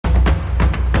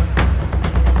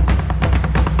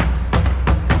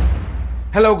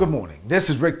Hello, good morning. This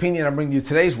is Rick Pina, and I'm bringing you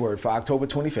today's word for October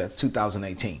 25th,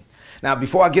 2018. Now,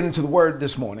 before I get into the word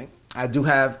this morning, I do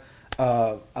have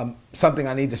something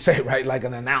I need to say, right? Like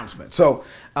an announcement. So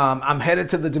I'm headed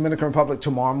to the Dominican Republic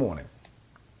tomorrow morning,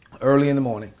 early in the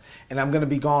morning, and I'm going to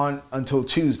be gone until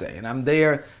Tuesday. And I'm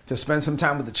there to spend some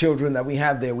time with the children that we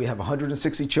have there. We have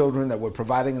 160 children that we're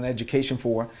providing an education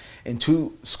for in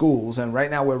 2 schools. And right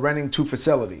now we're renting 2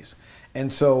 facilities. And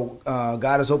so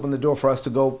God has opened the door for us to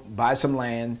go buy some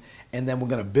land, and then we're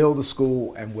going to build the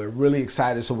school, and we're really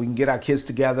excited so we can get our kids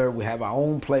together. We have our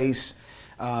own place,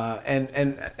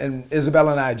 and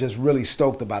Isabella and I are just really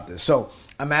stoked about this. So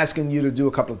I'm asking you to do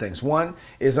a couple of things. One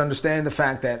is understand the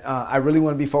fact that I really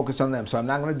want to be focused on them. So I'm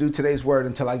not going to do today's word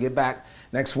until I get back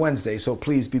next Wednesday. So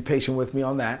please be patient with me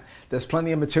on that. There's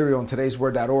plenty of material on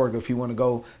today'sword.org if you want to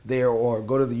go there, or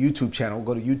go to the YouTube channel.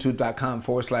 Go to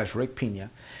youtube.com/Rick Pina.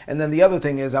 And then the other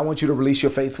thing is I want you to release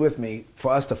your faith with me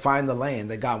for us to find the land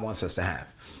that God wants us to have.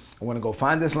 I want to go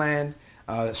find this land,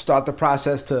 start the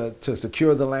process to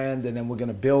secure the land, and then we're going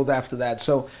to build after that.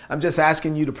 So I'm just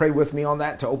asking you to pray with me on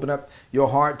that, to open up your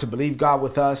heart, to believe God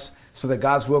with us so that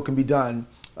God's will can be done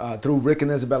through Rick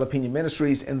and Isabella Pina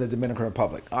Ministries in the Dominican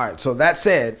Republic. All right, so that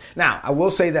said, now I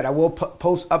will say that I will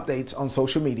post updates on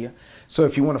social media. So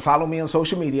if you want to follow me on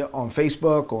social media, on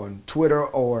Facebook, or on Twitter,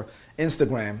 or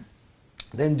Instagram,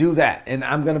 then do that. And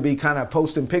I'm going to be kind of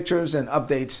posting pictures and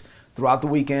updates throughout the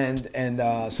weekend.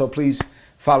 And so please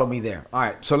follow me there. All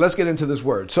right, so let's get into this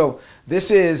word. So this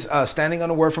is Standing on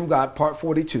the Word from God, part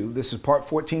 42. This is part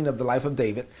 14 of the life of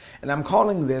David. And I'm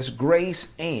calling this Grace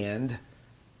and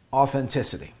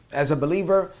Authenticity. As a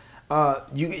believer,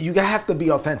 you have to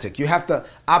be authentic. You have to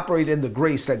operate in the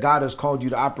grace that God has called you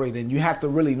to operate in. You have to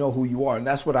really know who you are. And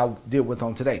that's what I'll deal with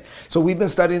on today. So we've been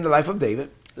studying the life of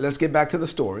David. Let's get back to the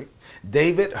story.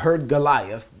 David heard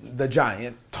Goliath, the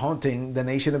giant, taunting the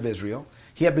nation of Israel.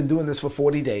 He had been doing this for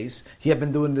 40 days. He had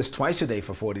been doing this twice a day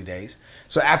for 40 days.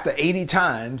 So after 80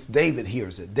 times, David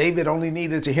hears it. David only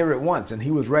needed to hear it once, and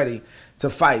he was ready to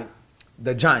fight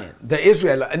the giant, the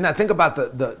Israelite. And now think about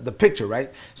the picture,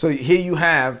 right? So here you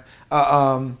have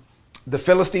the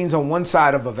Philistines on one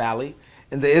side of a valley,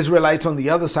 and the Israelites on the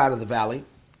other side of the valley.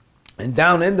 And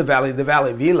down in the valley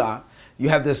of Elah, you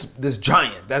have this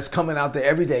giant that's coming out there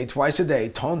every day, twice a day,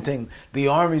 taunting the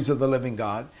armies of the living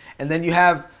God. And then you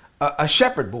have a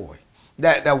shepherd boy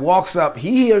that walks up.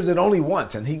 He hears it only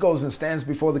once, and he goes and stands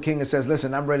before the king and says,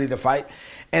 listen, I'm ready to fight.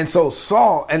 And so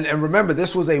Saul, and remember,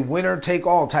 this was a winner take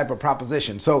all type of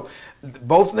proposition. So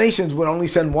both nations would only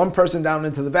send one person down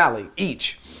into the valley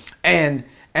each. And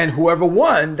whoever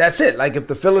won, that's it. Like if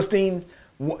the Philistine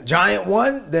giant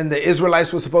won, then the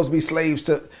Israelites were supposed to be slaves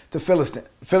to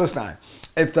Philistine.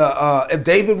 If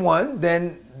David won,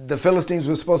 then the Philistines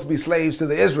were supposed to be slaves to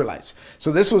the Israelites.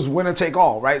 So this was winner take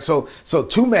all, right? So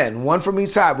 2 men, one from each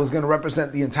side, was going to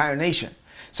represent the entire nation.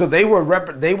 So they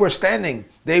were standing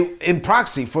in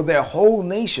proxy for their whole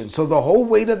nation. So the whole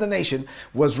weight of the nation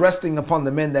was resting upon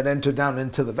the men that entered down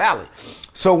into the valley.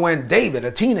 So when David,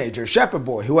 a teenager, shepherd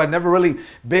boy, who had never really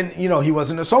been, he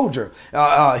wasn't a soldier.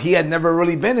 He had never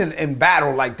really been in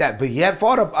battle like that, but he had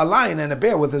fought a lion and a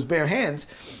bear with his bare hands,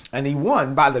 and he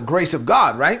won by the grace of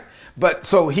God, right? But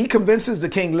so he convinces the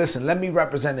king, listen, let me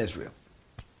represent Israel.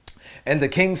 And the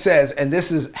king says, and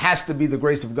this has to be the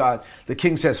grace of God, the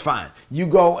king says, fine, you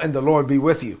go and the Lord be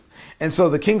with you. And so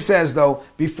the king says, though,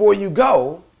 before you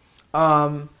go,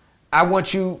 I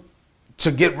want you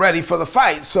to get ready for the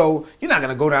fight. So you're not going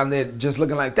to go down there just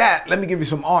looking like that. Let me give you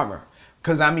some armor.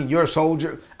 Because, you're a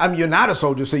soldier. You're not a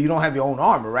soldier, so you don't have your own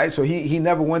armor, right? So he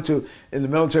never went to, in the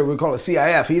military, we call it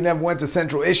CIF. He never went to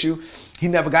central issue. He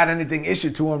never got anything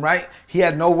issued to him, right? He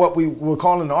had no, what we were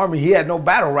calling the army. He had no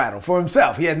battle rattle for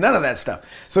himself. He had none of that stuff.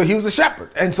 So he was a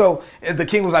shepherd. And so the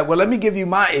king was like, well, let me give you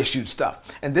my issued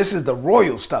stuff. And this is the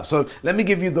royal stuff. So let me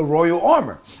give you the royal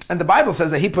armor. And the Bible says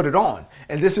that he put it on.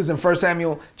 And this is in 1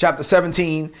 Samuel chapter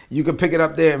 17. You can pick it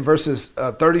up there in verses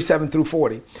 37 through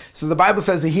 40. So the Bible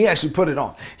says that he actually put it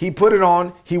on. He put it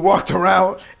on. He walked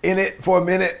around in it for a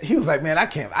minute. He was like, man, I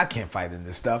can't fight in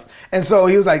this stuff. And so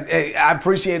he was like, hey, I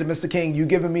appreciate it, Mr. King. You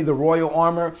giving me the royal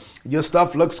armor. Your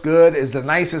stuff looks good. It's the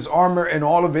nicest armor in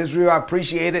all of Israel. I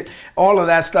appreciate it. All of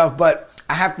that stuff. But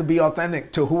I have to be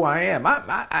authentic to who I am.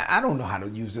 I don't know how to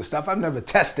use this stuff. I've never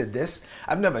tested this.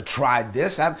 I've never tried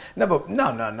this.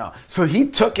 No. So he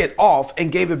took it off and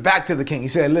gave it back to the king. He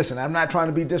said, listen, I'm not trying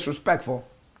to be disrespectful,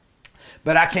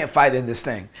 but I can't fight in this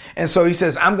thing. And so he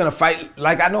says, I'm going to fight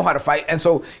like I know how to fight. And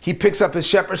so he picks up his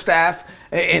shepherd staff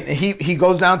and he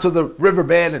goes down to the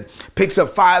riverbed and picks up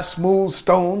 5 smooth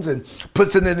stones and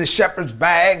puts it in his shepherd's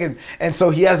bag. And so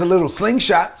he has a little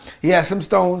slingshot. He has some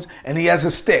stones and he has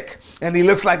a stick. and he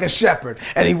looks like a shepherd,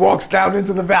 and he walks down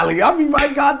into the valley. I mean,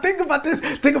 my God, think about this.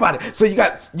 Think about it. So you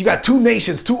got two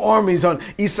nations, two armies on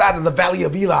each side of the valley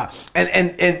of Elah,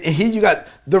 and here you got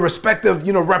the respective,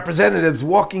 representatives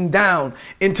walking down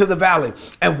into the valley.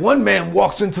 And one man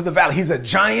walks into the valley. He's a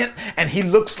giant, and he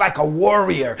looks like a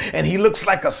warrior, and he looks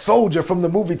like a soldier from the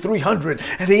movie 300.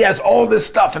 And he has all this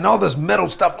stuff and all this metal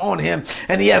stuff on him.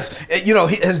 And he has,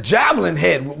 his javelin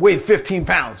head weighed 15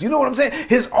 pounds. You know what I'm saying?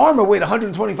 His armor weighed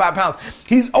 125 pounds.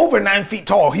 He's over 9 feet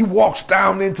tall. He walks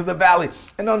down into the valley.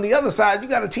 And on the other side, you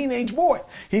got a teenage boy.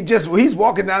 He's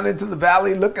walking down into the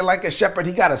valley looking like a shepherd.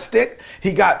 He got a stick,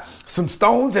 he got some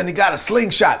stones, and he got a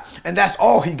slingshot. And that's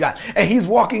all he got. And he's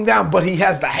walking down, but he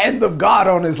has the hand of God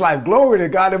on his life. Glory to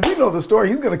God. If we know the story,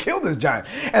 he's going to kill this giant.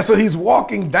 And so he's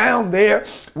walking down there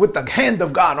with the hand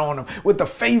of God on him, with the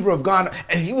favor of God.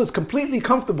 And he was completely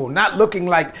comfortable, not looking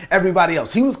like everybody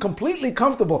else. He was completely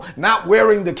comfortable not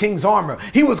wearing the king's armor.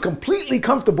 He was completely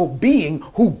comfortable being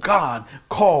who God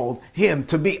called him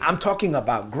to be. I'm talking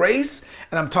about grace,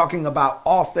 and I'm talking about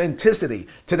authenticity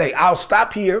today. I'll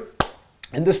stop here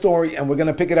in the story, and we're going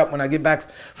to pick it up when I get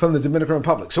back from the Dominican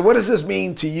Republic. So what does this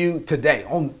mean to you today?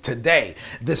 On today,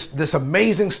 this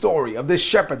amazing story of this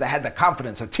shepherd that had the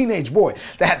confidence, a teenage boy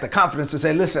that had the confidence to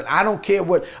say, listen, I don't care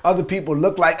what other people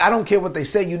look like. I don't care what they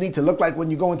say you need to look like when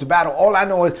you go into battle. All I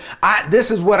know is this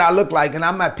is what I look like, and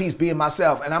I'm at peace being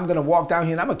myself, and I'm going to walk down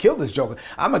here, and I'm going to kill this joker.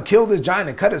 I'm going to kill this giant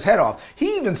and cut his head off.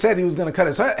 He even said he was going to cut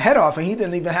his head off, and he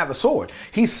didn't even have a sword.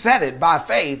 He said it by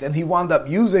faith, and he wound up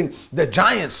using the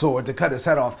giant sword to cut his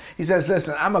head off. He says,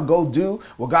 listen, I'm going to go do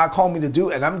what God called me to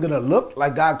do, and I'm going to look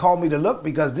like God called me to look,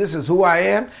 because this is who I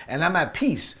am, and I'm at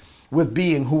peace with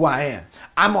being who I am.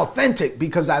 I'm authentic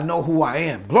because I know who I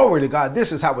am. Glory to God.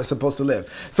 This is how we're supposed to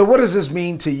live. So what does this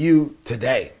mean to you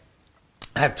today?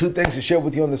 I have two things to share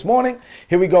with you on this morning.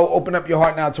 Here we go. Open up your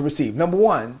heart now to receive. Number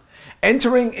one,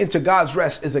 entering into God's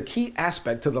rest is a key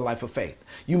aspect to the life of faith.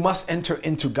 You must enter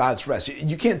into God's rest.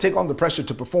 You can't take on the pressure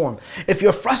to perform. If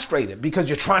you're frustrated because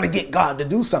you're trying to get God to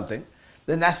do something,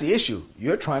 then that's the issue.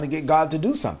 You're trying to get God to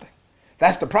do something.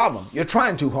 That's the problem. You're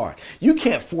trying too hard. You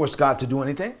can't force God to do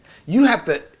anything. You have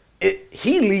to.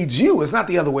 He leads you. It's not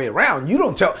the other way around. You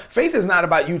don't tell. Faith is not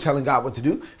about you telling God what to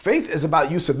do. Faith is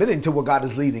about you submitting to what God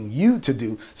is leading you to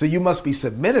do. So you must be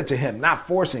submitted to him, not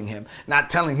forcing him, not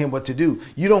telling him what to do.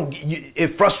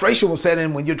 If frustration will set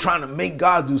in when you're trying to make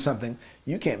God do something,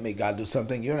 you can't make God do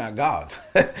something. You're not God.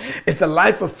 If the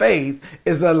life of faith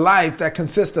is a life that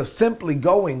consists of simply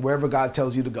going wherever God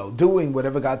tells you to go, doing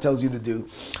whatever God tells you to do.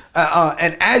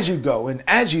 And as you go and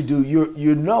as you do,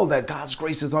 you know that God's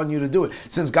grace is on you to do it.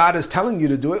 Since God is telling you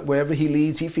to do it, wherever he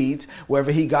leads, he feeds.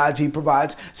 Wherever he guides, he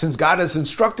provides. Since God is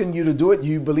instructing you to do it,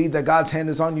 you believe that God's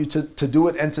hand is on you to do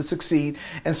it and to succeed.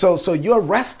 And so you're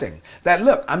resting that,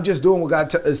 look, I'm just doing what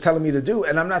God is telling me to do,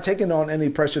 and I'm not taking on any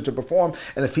pressure to perform.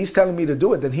 And if he's telling me to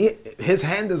do it, then his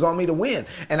hand is on me to win.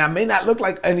 And I may not look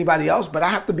like anybody else, but I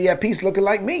have to be at peace looking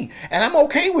like me. And I'm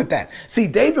okay with that. See,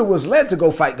 David was led to go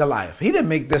fight Goliath. He didn't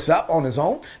make this up on his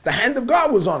own. The hand of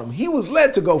God was on him. He was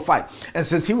led to go fight. And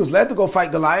since he was led to go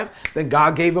fight Goliath, then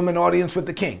God gave him an audience with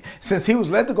the king. Since he was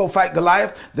led to go fight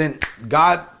Goliath, then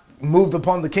God moved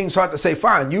upon the king's heart to say,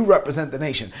 fine, you represent the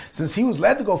nation. Since he was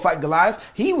led to go fight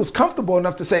Goliath, he was comfortable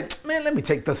enough to say, man, let me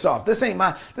take this off. This ain't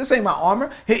my armor.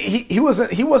 He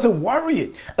wasn't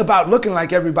worried about looking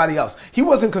like everybody else. He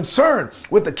wasn't concerned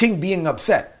with the king being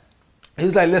upset. He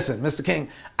was like, listen, Mr. King,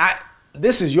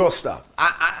 this is your stuff.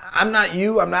 I'm not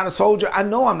you. I'm not a soldier. I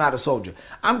know I'm not a soldier.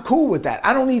 I'm cool with that.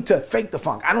 I don't need to fake the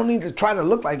funk. I don't need to try to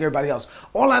look like everybody else.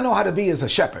 All I know how to be is a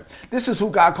shepherd. This is who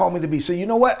God called me to be. So you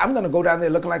know what? I'm going to go down there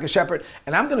looking like a shepherd,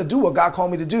 and I'm going to do what God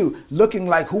called me to do, looking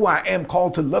like who I am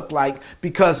called to look like,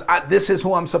 because this is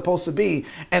who I'm supposed to be.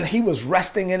 And he was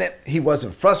resting in it. He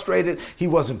wasn't frustrated. He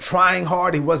wasn't trying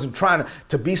hard. He wasn't trying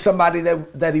to be somebody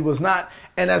that he was not.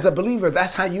 And as a believer,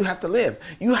 that's how you have to live.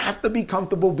 You have to be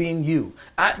comfortable being you.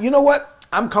 You know what?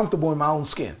 I'm comfortable in my own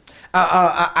skin.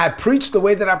 I preach the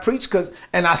way that I preach,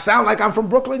 and I sound like I'm from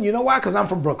Brooklyn. You know why? Because I'm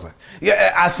from Brooklyn.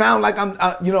 Yeah, I sound like I'm,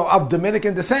 of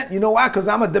Dominican descent. You know why? Because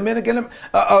I'm a Dominican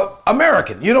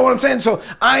American. You know what I'm saying? So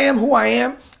I am who I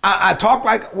am. I talk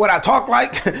like what I talk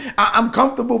like. I'm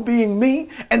comfortable being me,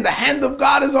 and the hand of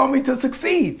God is on me to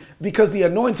succeed because the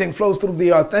anointing flows through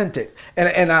the authentic.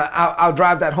 And I'll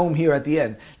drive that home here at the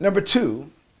end. Number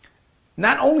two,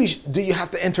 not only do you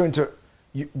have to enter into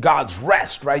God's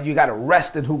rest, right? You got to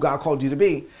rest in who God called you to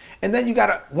be. And then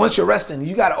once you're resting,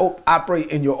 you got to operate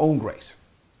in your own grace.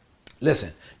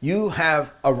 Listen, you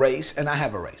have a race and I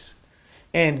have a race.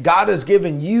 And God has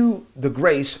given you the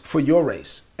grace for your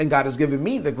race. And God has given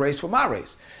me the grace for my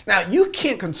race. Now, you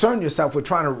can't concern yourself with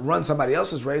trying to run somebody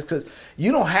else's race because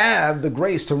you don't have the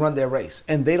grace to run their race.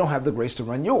 And they don't have the grace to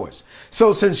run yours.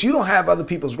 So since you don't have other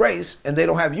people's grace and they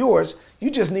don't have yours,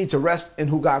 you just need to rest in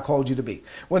who God called you to be.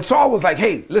 When Saul was like,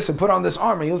 hey, listen, put on this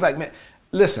armor. He was like, man,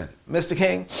 listen, Mr.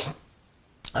 King,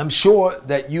 I'm sure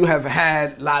that you have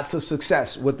had lots of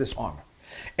success with this armor.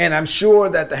 And I'm sure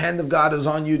that the hand of God is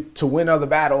on you to win other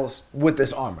battles with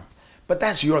this armor. But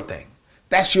that's your thing.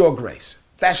 That's your grace.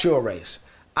 That's your race.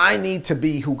 I need to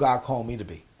be who God called me to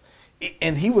be.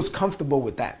 And he was comfortable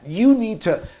with that. You need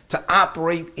to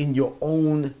operate in your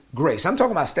own grace. I'm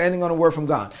talking about standing on a word from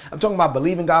God. I'm talking about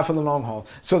believing God for the long haul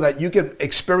so that you can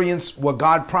experience what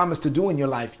God promised to do in your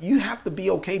life. You have to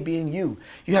be okay being you.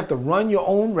 You have to run your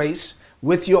own race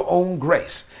with your own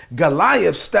grace.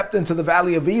 Goliath stepped into the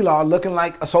valley of Elah looking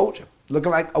like a soldier,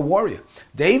 looking like a warrior.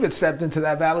 David stepped into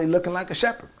that valley looking like a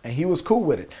shepherd, and he was cool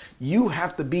with it. You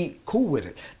have to be cool with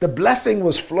it. The blessing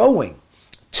was flowing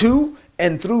to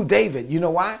and through David. You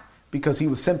know why? Because he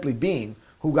was simply being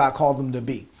who God called him to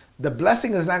be. The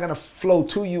blessing is not going to flow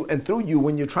to you and through you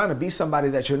when you're trying to be somebody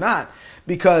that you're not,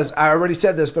 because I already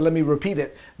said this, but let me repeat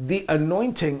it. The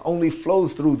anointing only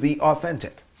flows through the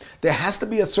authentic. There has to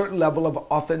be a certain level of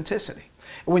authenticity.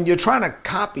 When you're trying to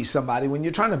copy somebody, when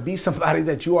you're trying to be somebody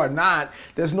that you are not,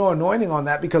 there's no anointing on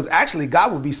that, because actually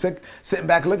God will be sitting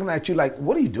back looking at you like,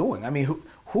 what are you doing? I mean,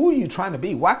 who are you trying to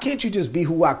be? Why can't you just be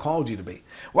who I called you to be?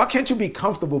 Why can't you be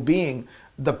comfortable being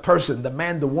the person, the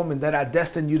man, the woman that I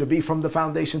destined you to be from the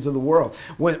foundations of the world?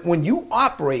 When you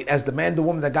operate as the man, the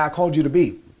woman that God called you to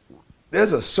be,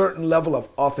 there's a certain level of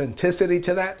authenticity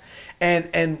to that.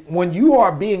 And when you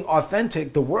are being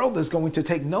authentic, the world is going to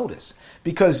take notice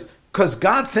because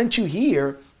God sent you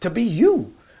here to be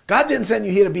you. God didn't send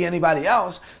you here to be anybody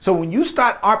else. So when you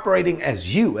start operating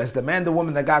as you, as the man, the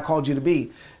woman that God called you to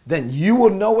be, then you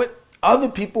will know it. Other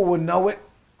people will know it.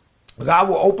 God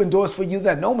will open doors for you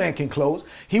that no man can close.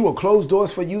 He will close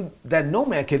doors for you that no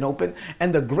man can open.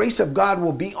 And the grace of God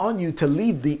will be on you to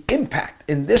leave the impact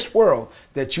in this world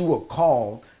that you were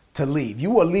called to leave.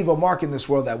 You will leave a mark in this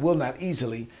world that will not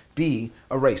easily be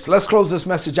erased. Let's close this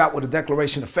message out with a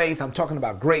declaration of faith. I'm talking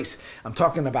about grace. I'm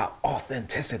talking about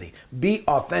authenticity. Be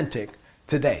authentic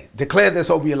today. Declare this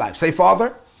over your life. Say,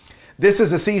 Father, this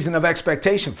is a season of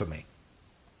expectation for me.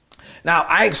 Now,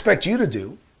 I expect you to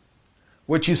do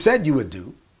what you said you would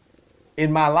do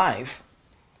in my life,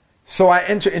 so I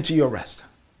enter into your rest.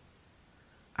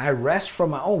 I rest from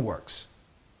my own works.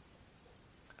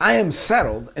 I am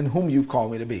settled in whom you've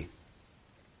called me to be.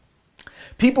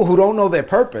 People who don't know their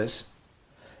purpose,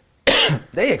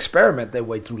 they experiment their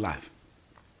way through life.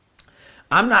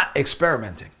 I'm not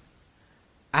experimenting.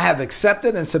 I have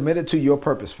accepted and submitted to your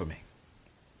purpose for me.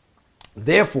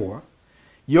 Therefore,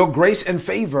 your grace and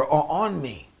favor are on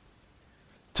me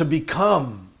to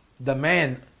become the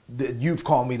man that you've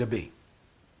called me to be.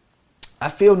 I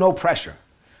feel no pressure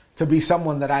to be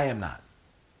someone that I am not.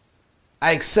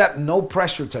 I accept no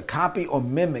pressure to copy or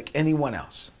mimic anyone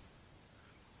else.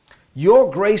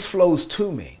 Your grace flows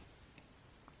to me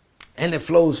and it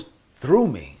flows through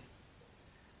me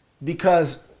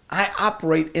because I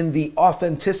operate in the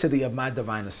authenticity of my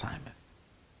divine assignment.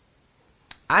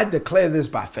 I declare this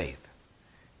by faith.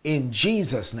 In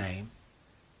Jesus' name,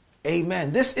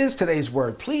 amen. This is today's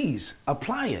word. Please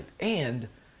apply it and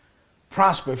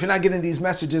prosper. If you're not getting these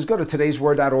messages, go to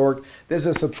today'sword.org. There's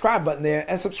a subscribe button there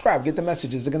and subscribe. Get the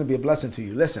messages. They're going to be a blessing to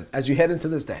you. Listen, as you head into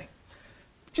this day,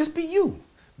 just be you.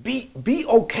 Be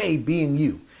okay being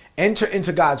you. Enter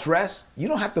into God's rest. You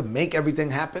don't have to make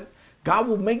everything happen. God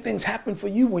will make things happen for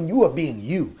you when you are being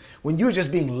you, when you're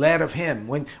just being led of him,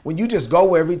 when you just go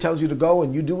wherever he tells you to go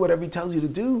and you do whatever he tells you to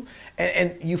do,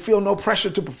 and you feel no pressure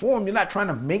to perform. You're not trying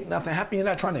to make nothing happen. You're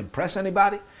not trying to impress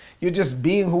anybody. You're just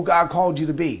being who God called you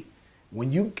to be.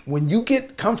 When you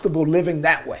get comfortable living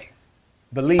that way,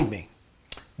 believe me,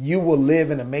 you will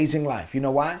live an amazing life. You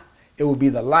know why? It will be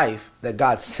the life that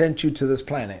God sent you to this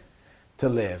planet to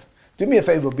live. Do me a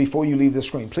favor before you leave the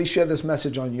screen. Please share this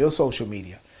message on your social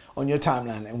media, on your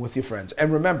timeline, and with your friends.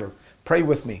 And remember, pray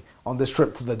with me on this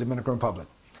trip to the Dominican Republic.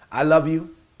 I love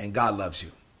you, and God loves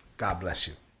you. God bless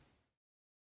you.